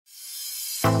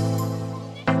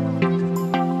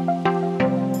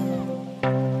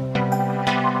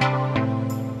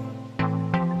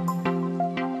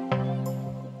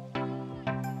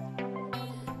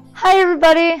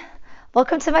everybody,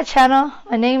 welcome to my channel.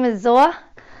 My name is Zoa,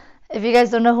 if you guys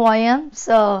don't know who I am.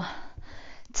 So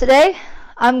today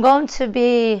I'm going to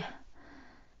be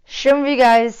showing you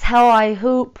guys how I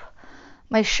hoop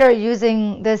my shirt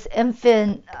using this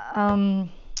infant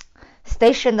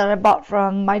station that I bought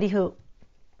from Mighty Hoop.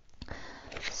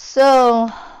 So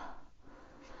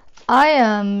I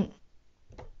am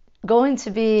going to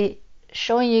be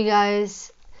showing you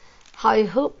guys how I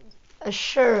hoop a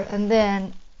shirt, and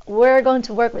then we're going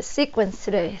to work with sequins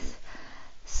today.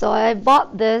 So I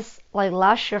bought this like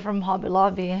last year from Hobby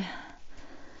Lobby,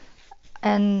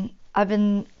 and I've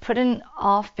been putting it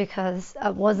off because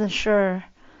I wasn't sure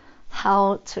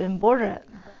how to embroider it.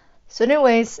 So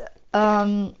anyways,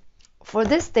 for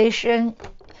this station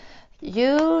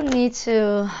you need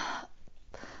to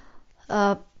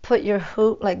put your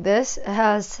hoop like this. It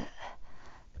has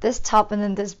this top and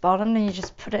then this bottom, and you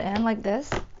just put it in like this,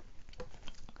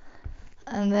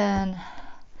 and then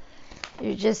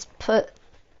you just put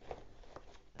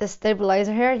the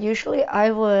stabilizer here. Usually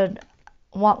I would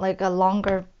want like a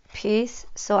longer piece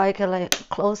so I could like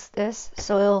close this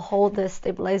so it'll hold the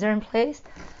stabilizer in place,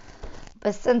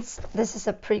 but since this is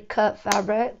a pre-cut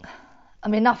fabric, I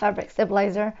mean not fabric,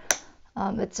 stabilizer,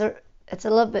 it's a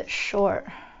little bit short,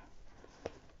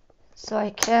 so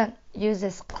I can't use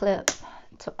this clip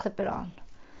to clip it on,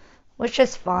 which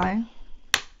is fine.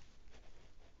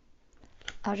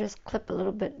 I'll just clip a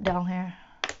little bit down here.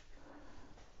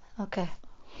 Okay,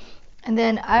 and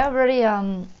then I already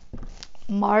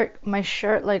marked my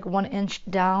shirt like 1 inch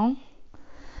down.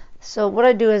 So what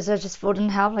I do is I just fold it in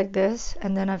half like this,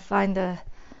 and then I find the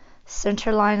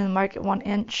center line and mark it 1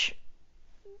 inch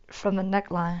from the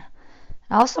neckline.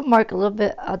 I also mark a little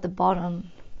bit at the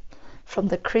bottom from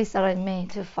the crease that I made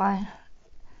to find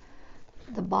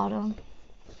the bottom,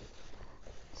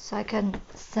 so I can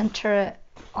center it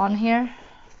on here.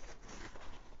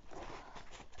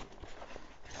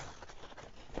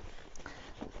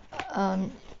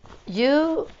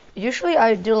 Usually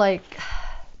I do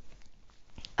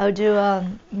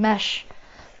mesh,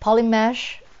 poly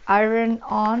mesh iron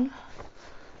on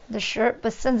the shirt,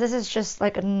 but since this is just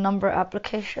like a number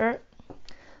applique shirt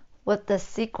with the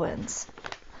sequins,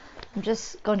 I'm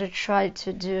just going to try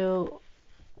to do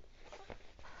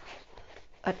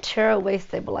a tearaway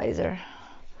stabilizer,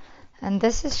 and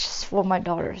this is just for my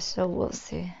daughter, so we'll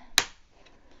see.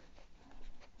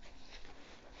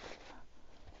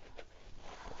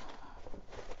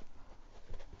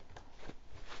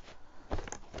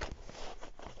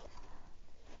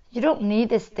 You don't need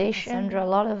this station. A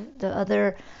lot of the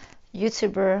other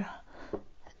YouTuber,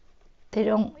 they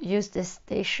don't use this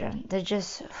station. They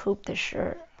just hoop the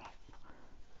shirt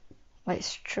like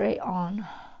straight on.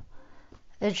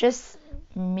 It's just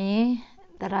me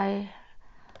that I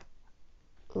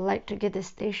like to get this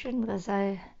station because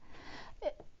I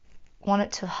want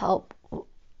it to help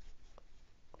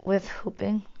with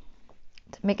hooping,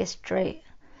 to make it straight,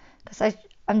 because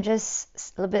I'm just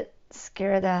a little bit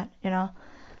scared that, you know,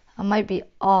 I might be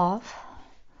off.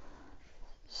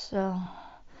 So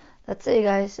that's it,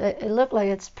 guys. It looked like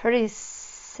it's pretty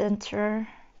center,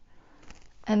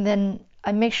 and then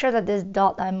I make sure that this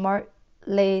dot I marked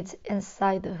lays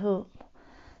inside the hoop,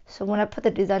 so when I put the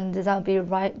design will be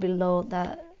right below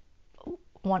that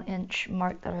 1 inch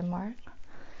mark that I marked.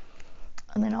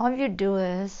 And then all you do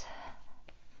is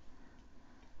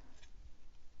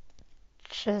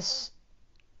just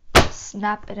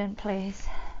snap it in place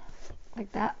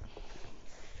like that.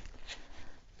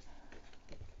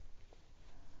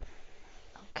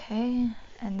 Okay,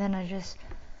 and then I just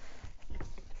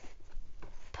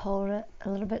pull it a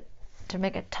little bit to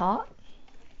make it taut.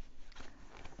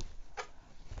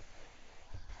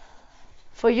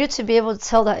 For you to be able to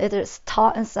tell that it is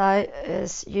taut inside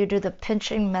is you do the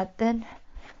pinching method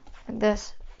like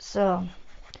this. So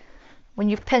when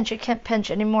you pinch, you can't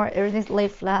pinch anymore. Everything's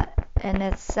laid flat and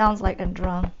it sounds like a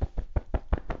drum.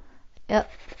 Yep,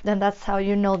 then that's how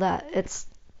you know that it's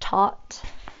taut,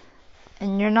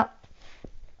 and you're not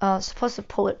supposed to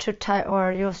pull it too tight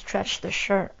or you'll stretch the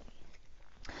shirt.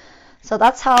 So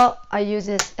that's how I use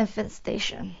this infant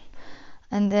station.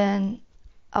 And then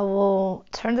I will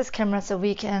turn this camera so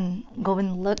we can go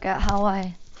and look at how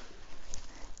I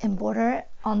embroider it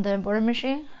on the embroidery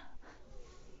machine.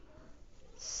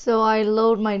 So I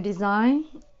load my design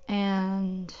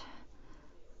and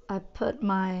I put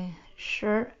my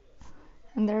shirt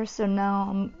in there. So now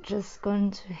I'm just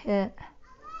going to hit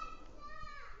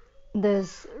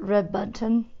this red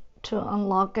button to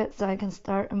unlock it so I can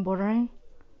start embroidering.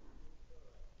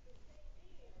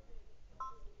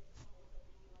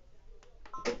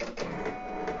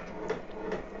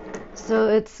 So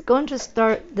it's going to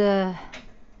start the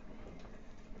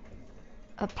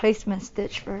a placement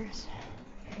stitch first.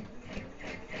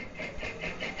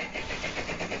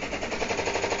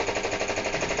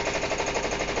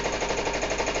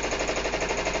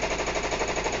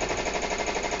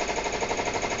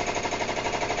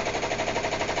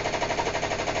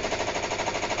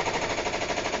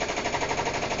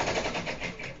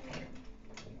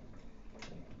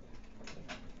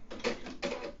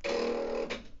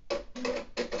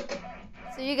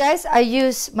 So you guys, I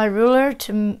use my ruler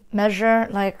to measure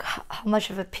like how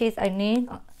much of a piece I need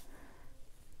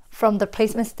from the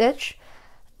placement stitch,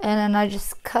 and then I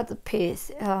just cut the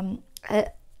piece. I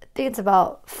think it's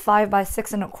about 5 by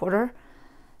 6 1/4.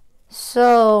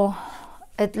 So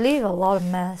it leaves a lot of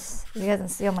mess. You guys can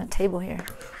see on my table here.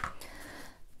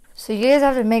 So you guys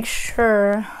have to make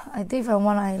sure, I think from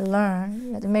what I learned,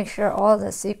 you have to make sure all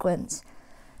the sequins,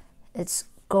 it's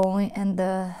going in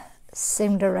the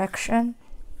same direction.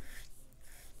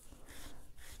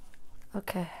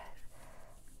 Okay,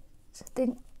 so I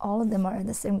think all of them are in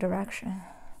the same direction.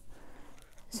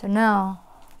 So now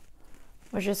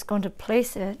we're just going to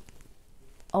place it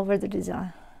over the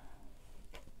design.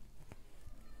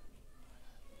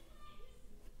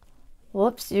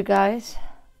 Whoops, you guys,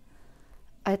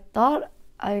 I thought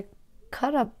I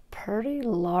cut a pretty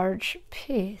large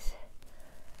piece.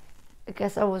 I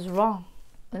guess I was wrong.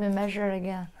 Let me measure it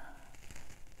again.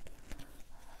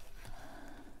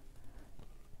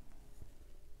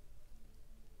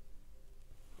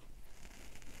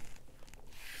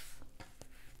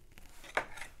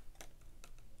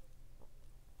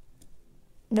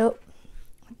 Nope,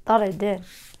 I thought I did.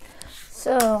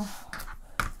 So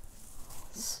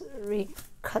let's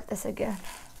recut this again.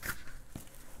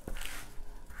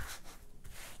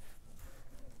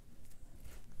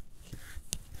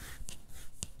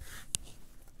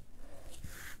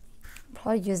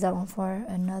 Probably use that one for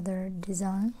another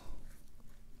design.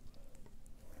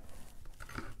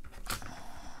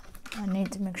 I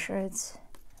need to make sure it's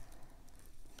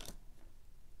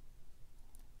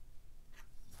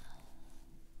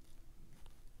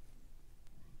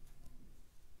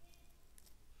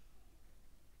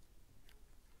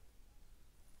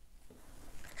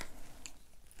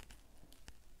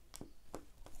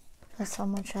that's how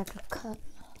much I have to cut.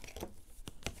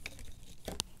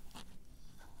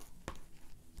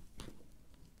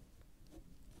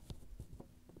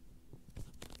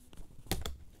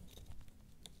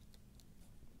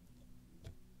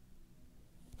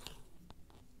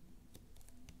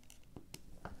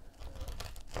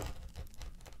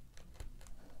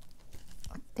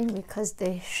 I think because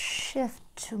they shift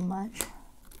too much.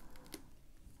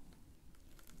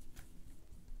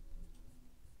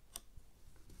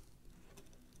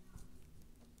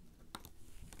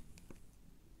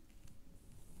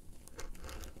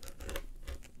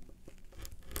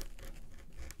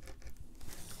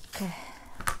 Okay.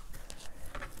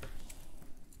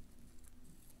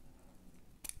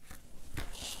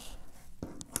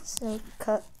 So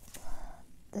cut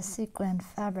the sequin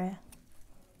fabric.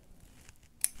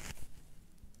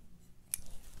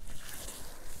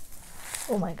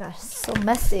 Oh my gosh, so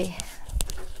messy.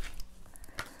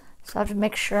 So I have to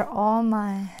make sure all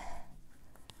my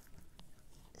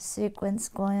sequins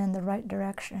going in the right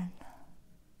direction.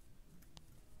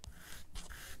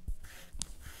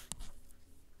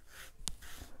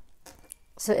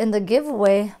 So in the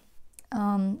giveaway,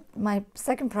 my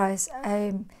second prize,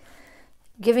 I'm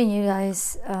giving you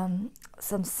guys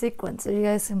some sequins so you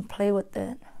guys can play with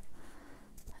it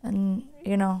and,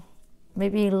 you know,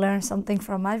 maybe learn something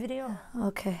from my video.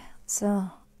 Okay, so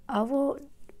I will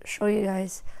show you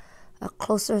guys a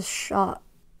closer shot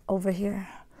over here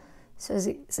so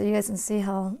you guys can see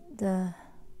how the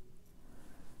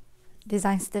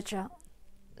design stitch out.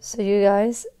 So you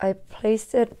guys, I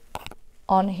placed it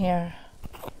on here,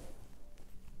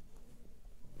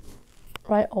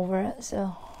 right over it.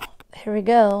 So here we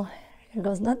go. Here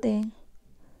goes nothing.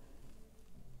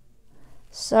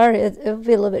 Sorry, it'll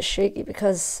be a little bit shaky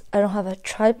because I don't have a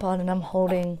tripod and I'm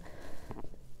holding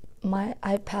my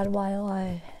iPad while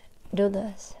I do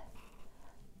this.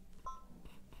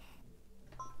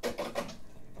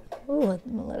 Ooh,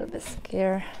 I'm a little bit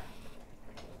scared.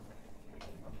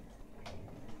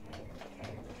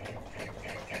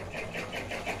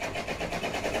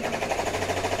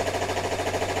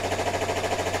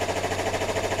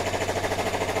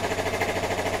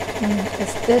 And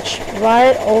stitch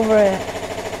right over it.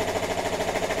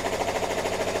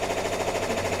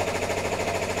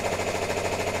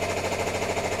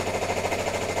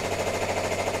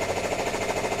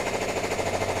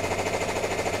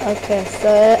 Okay,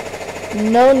 so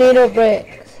no needle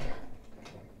breaks.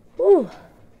 Ooh.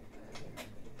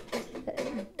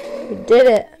 We did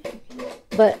it,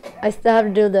 but I still have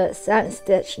to do the satin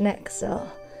stitch next,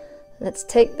 so let's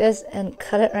take this and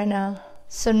cut it right now.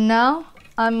 So now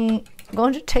I'm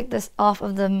going to take this off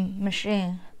of the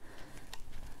machine,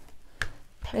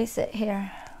 place it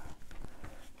here.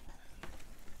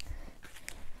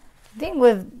 I think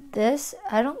with this,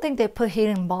 I don't think they put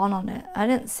heating bond on it. I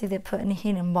didn't see they put any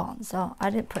heating bond, so I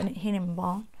didn't put any heating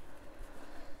bond.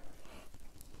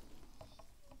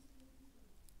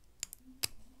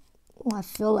 Oh, I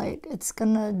feel like it's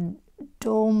gonna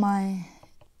dull my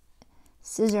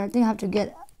scissor. I think I have to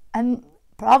get,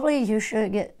 probably you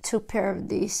should get 2 pair of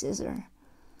these scissors,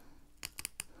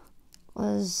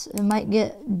 because it might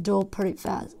get dull pretty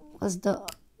fast. Because the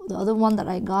other one that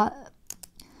I got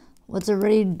was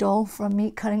already dull from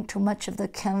me cutting too much of the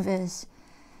canvas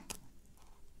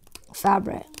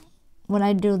fabric when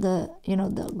I do the, you know,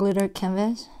 the glitter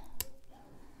canvas.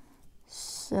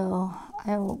 So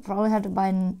I will probably have to buy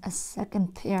a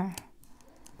 2nd pair,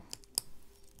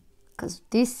 because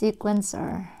these sequins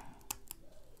are,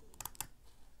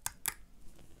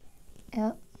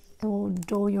 yep, it will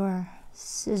dull your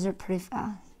scissor pretty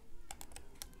fast.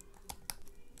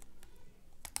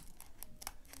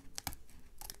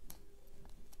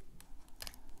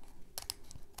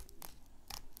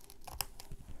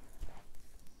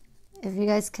 If you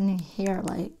guys can hear,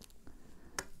 like,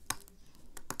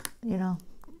 you know,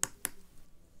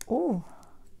 oh,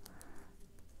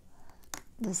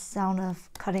 the sound of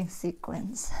cutting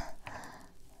sequins.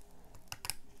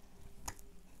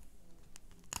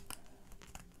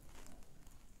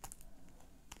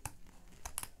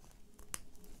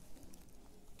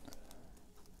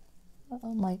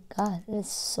 Oh my god,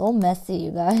 it's so messy,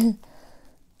 you guys.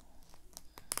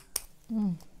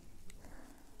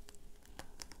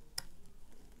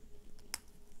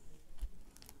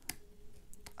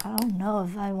 I don't know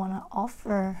if I want to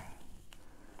offer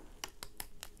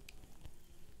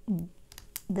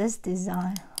this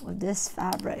design with this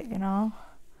fabric, you know.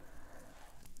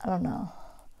 I don't know.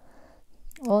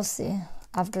 We'll see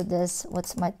after this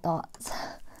what's my thoughts.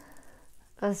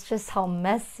 It's just how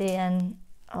messy, and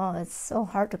oh, it's so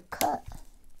hard to cut.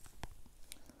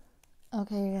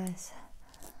 Okay, you guys,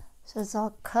 so it's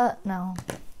all cut now.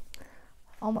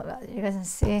 Oh my god, you guys can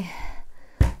see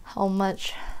how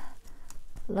much.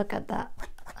 Look at that.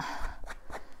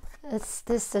 This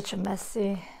is such a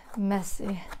messy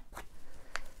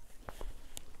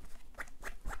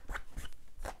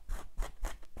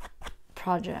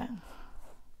project.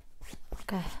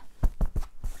 Okay,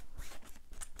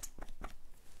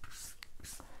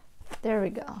 there we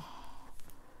go.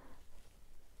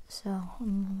 So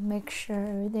make sure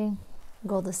everything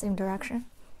go the same direction.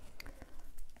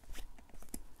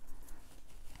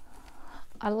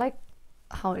 I like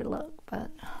how it looked, but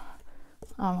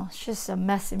I don't know, it's just a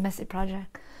messy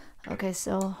project. Okay,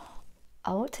 so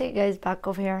I will take you guys back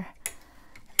over here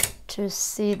to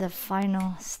see the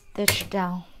final stitch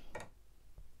down.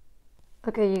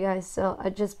 Okay, you guys, so I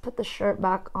just put the shirt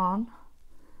back on.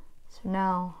 So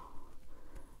now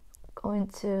going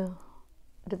to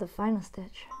do the final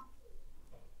stitch.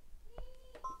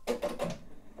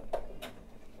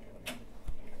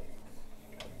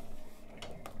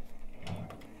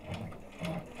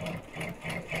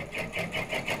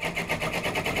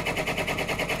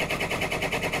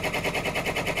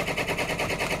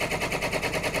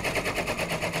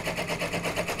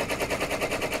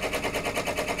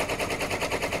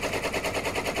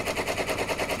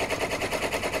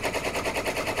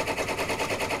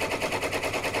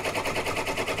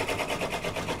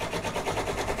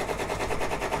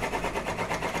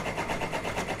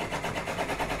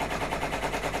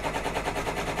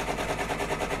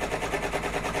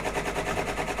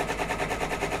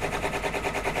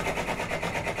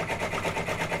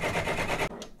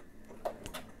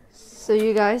 So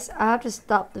you guys, I have to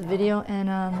stop the video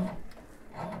and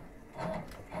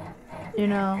you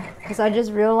know, because I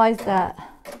just realized that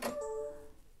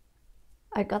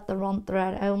I got the wrong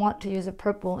thread. I want to use a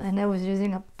purple and I was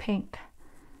using a pink,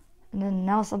 and then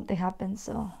now something happened,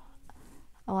 so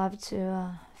I'll have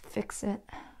to fix it.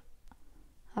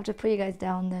 I'll have to put you guys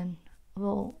down, then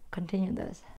we'll continue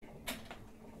this.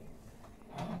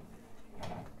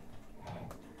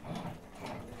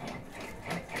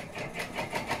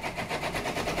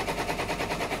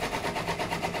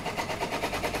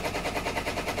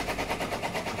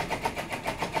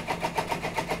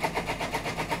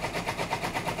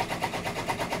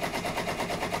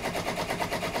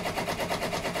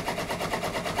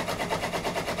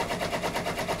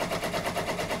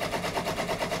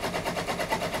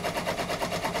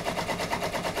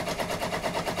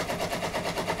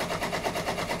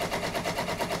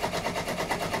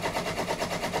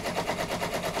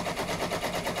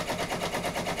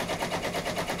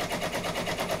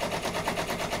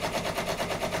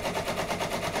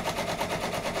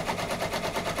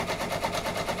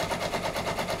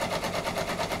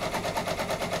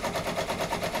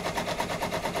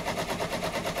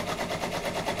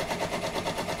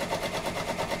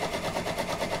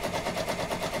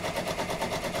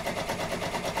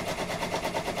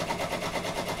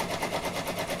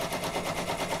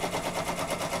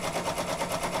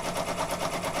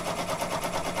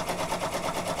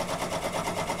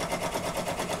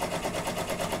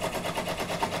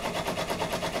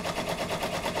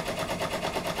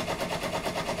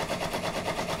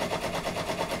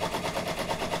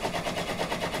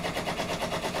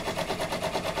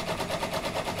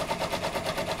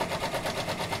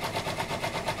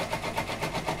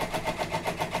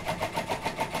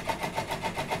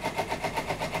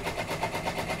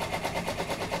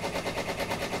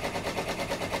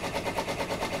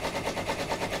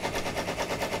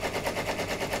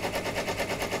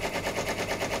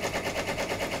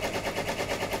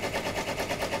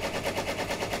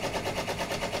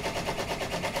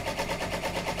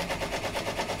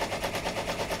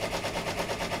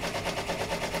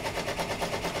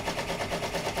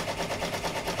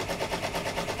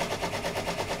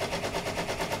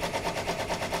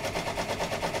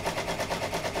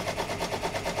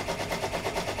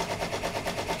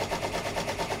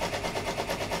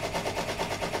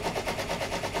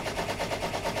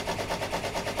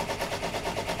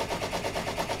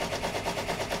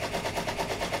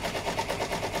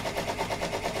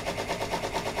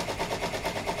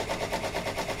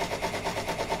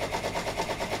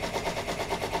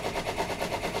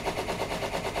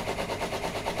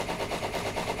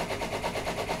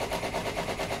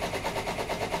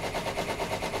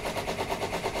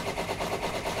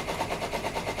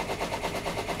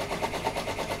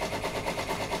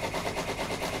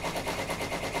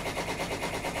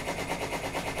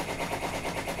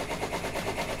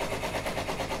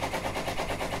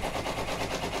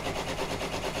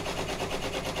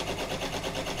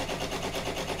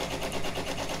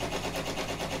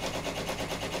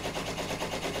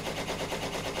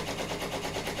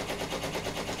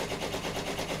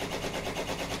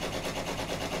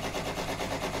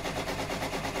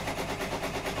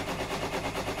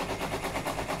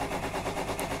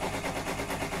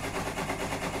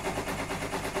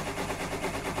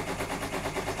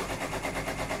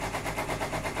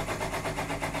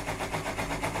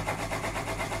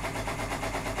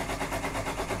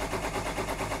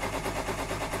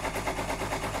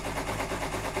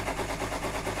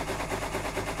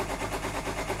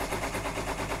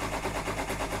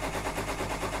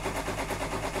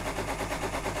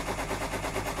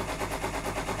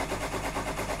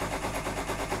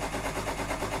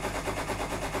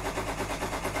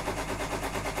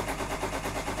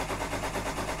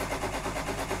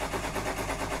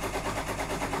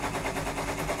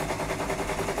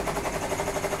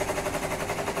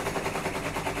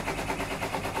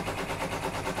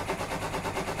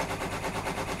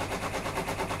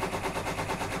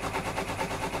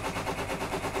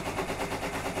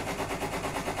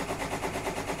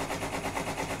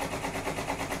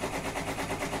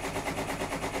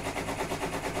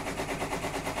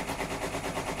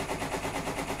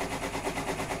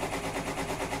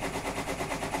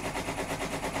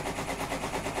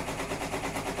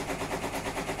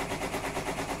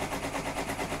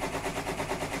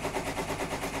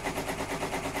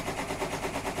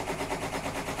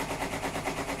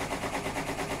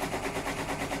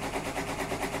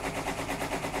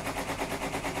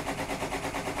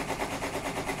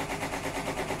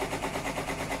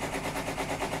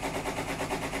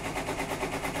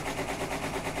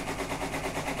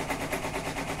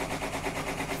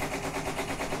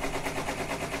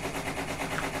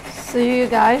 So you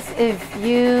guys, if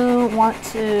you want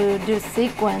to do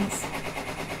sequins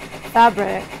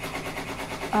fabric,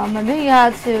 maybe you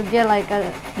have to get like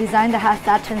a design that has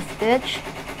satin stitch.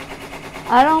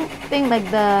 I don't think like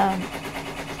the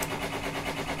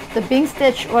bing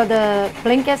stitch or the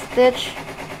blanket stitch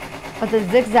or the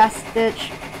zigzag stitch.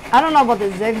 I don't know about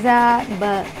the zigzag,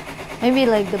 but maybe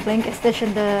like the blanket stitch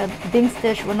and the bing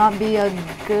stitch would not be a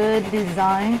good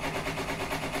design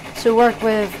to work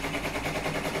with.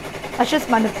 That's just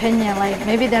my opinion. Like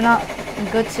maybe they're not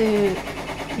good to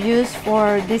use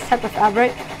for this type of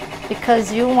fabric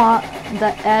because you want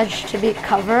the edge to be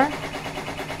covered,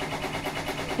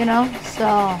 you know. So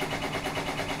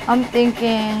I'm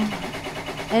thinking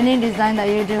any design that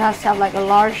you do has to have like a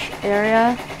large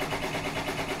area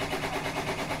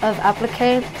of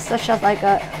applique, such as like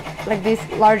this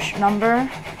large number.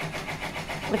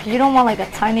 Like you don't want like a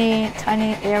tiny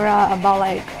area about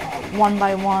like 1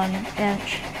 by 1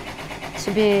 inch to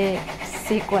be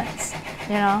sequins,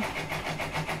 you know.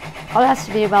 All it has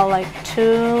to be about like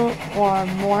 2 or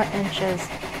more inches.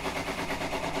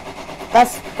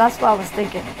 That's what I was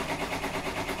thinking.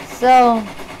 So,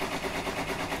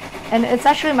 and it's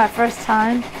actually my first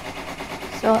time,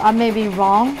 so I may be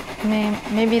wrong. I mean,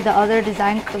 maybe the other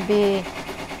design could be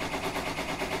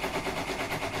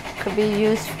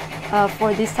used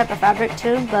for this type of fabric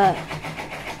too, but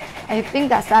I think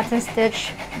that satin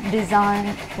stitch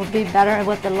design would be better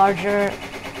with the larger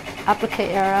applique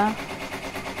area.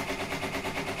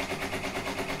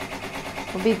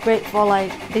 Would be great for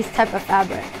like this type of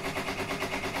fabric.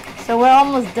 So we're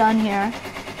almost done here,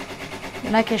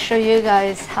 and I can show you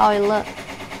guys how it looks.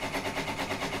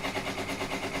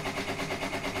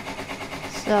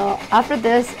 So after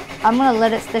this, I'm gonna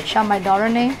let it stitch out my daughter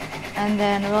name, and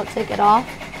then we'll take it off,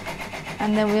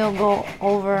 and then we'll go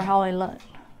over how it looks.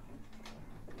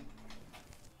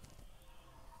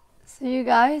 So you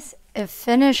guys, it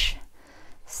finished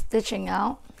stitching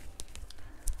out.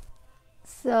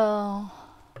 So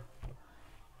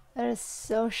that is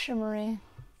so shimmery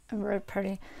and very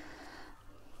pretty.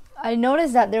 I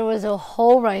noticed that there was a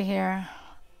hole right here.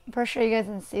 I'm pretty sure you guys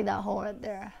can see that hole right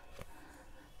there.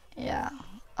 Yeah.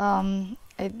 I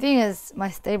think it's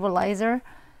my stabilizer.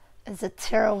 It's a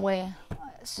tearaway.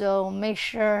 So make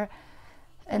sure,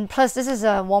 and plus this is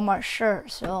a Walmart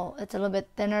shirt, so it's a little bit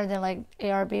thinner than like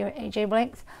ARB or AJ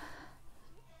blanks.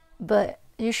 But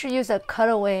you should use a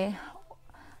cutaway.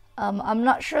 I'm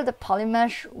not sure the poly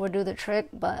mesh will do the trick,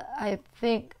 but I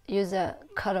think use a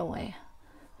cutaway,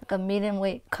 like a medium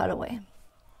weight cutaway,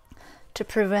 to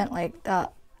prevent like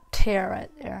that tear right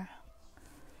there,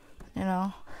 you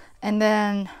know. And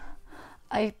then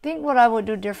I think what I would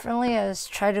do differently is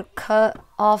try to cut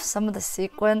off some of the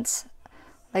sequins,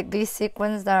 like these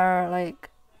sequins that are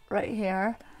like right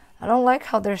here. I don't like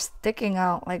how they're sticking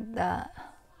out like that.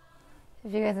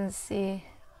 If you guys can see,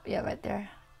 yeah, right there.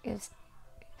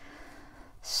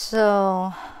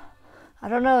 So I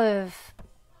don't know if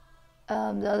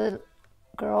the other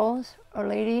girls or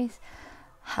ladies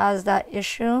has that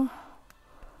issue,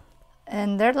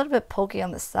 and they're a little bit pokey on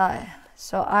the side.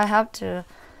 So I have to,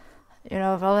 you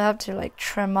know, probably have to like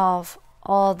trim off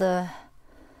all the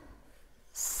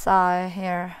side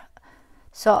here.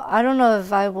 So I don't know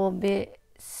if I will be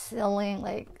selling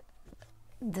like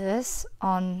this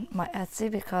on my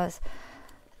Etsy, because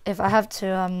if I have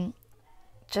to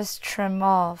just trim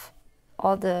off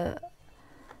all the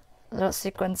little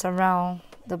sequins around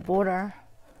the border,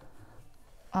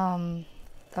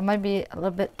 that might be a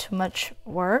little bit too much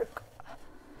work.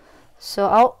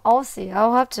 So I'll see.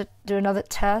 I'll have to do another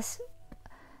test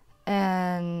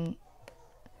and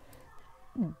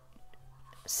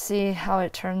see how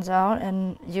it turns out,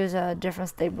 and use a different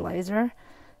stabilizer,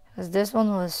 because this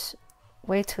one was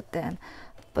way too thin.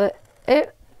 But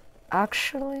it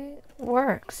actually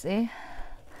works. See,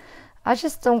 I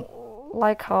just don't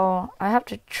like how I have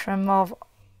to trim off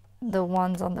the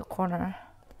ones on the corner.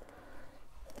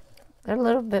 They're a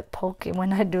little bit pokey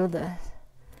when I do this.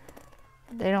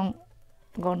 They don't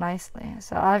go nicely,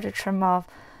 so I have to trim off.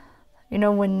 You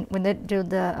know, when they do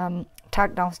the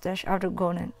tack down stitch, I have to go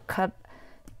in and cut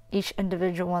each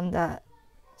individual one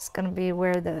that's gonna be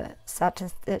where the satin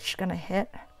stitch is gonna hit.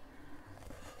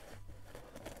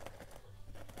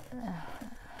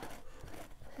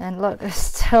 And look, it's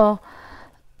still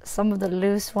some of the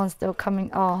loose ones still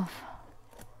coming off.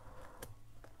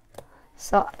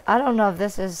 So I don't know if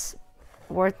this is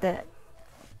worth it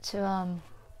to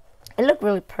it looked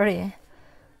really pretty.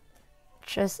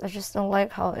 I just don't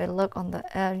like how it looked on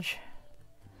the edge.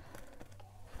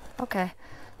 Okay,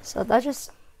 so that's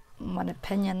just my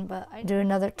opinion, but I do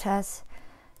another test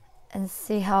and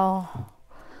see how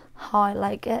how I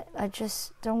like it. I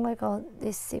just don't like all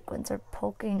these sequins are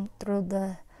poking through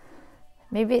the,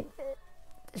 maybe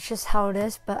it's just how it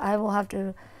is, but I will have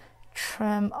to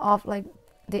trim off like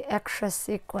the extra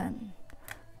sequin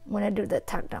when I do the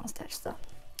tack down stitch stuff.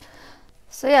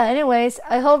 So yeah, anyways,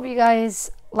 I hope you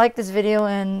guys like this video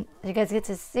and you guys get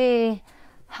to see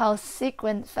how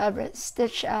sequin fabric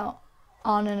stitch out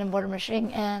on an embroidery machine,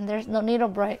 and there's no needle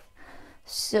break,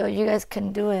 so you guys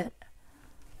can do it.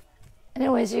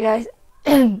 Anyways, you guys,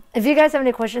 if you guys have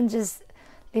any questions, just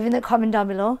leave in the comment down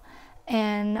below,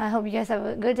 and I hope you guys have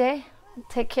a good day.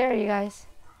 Take care, you guys.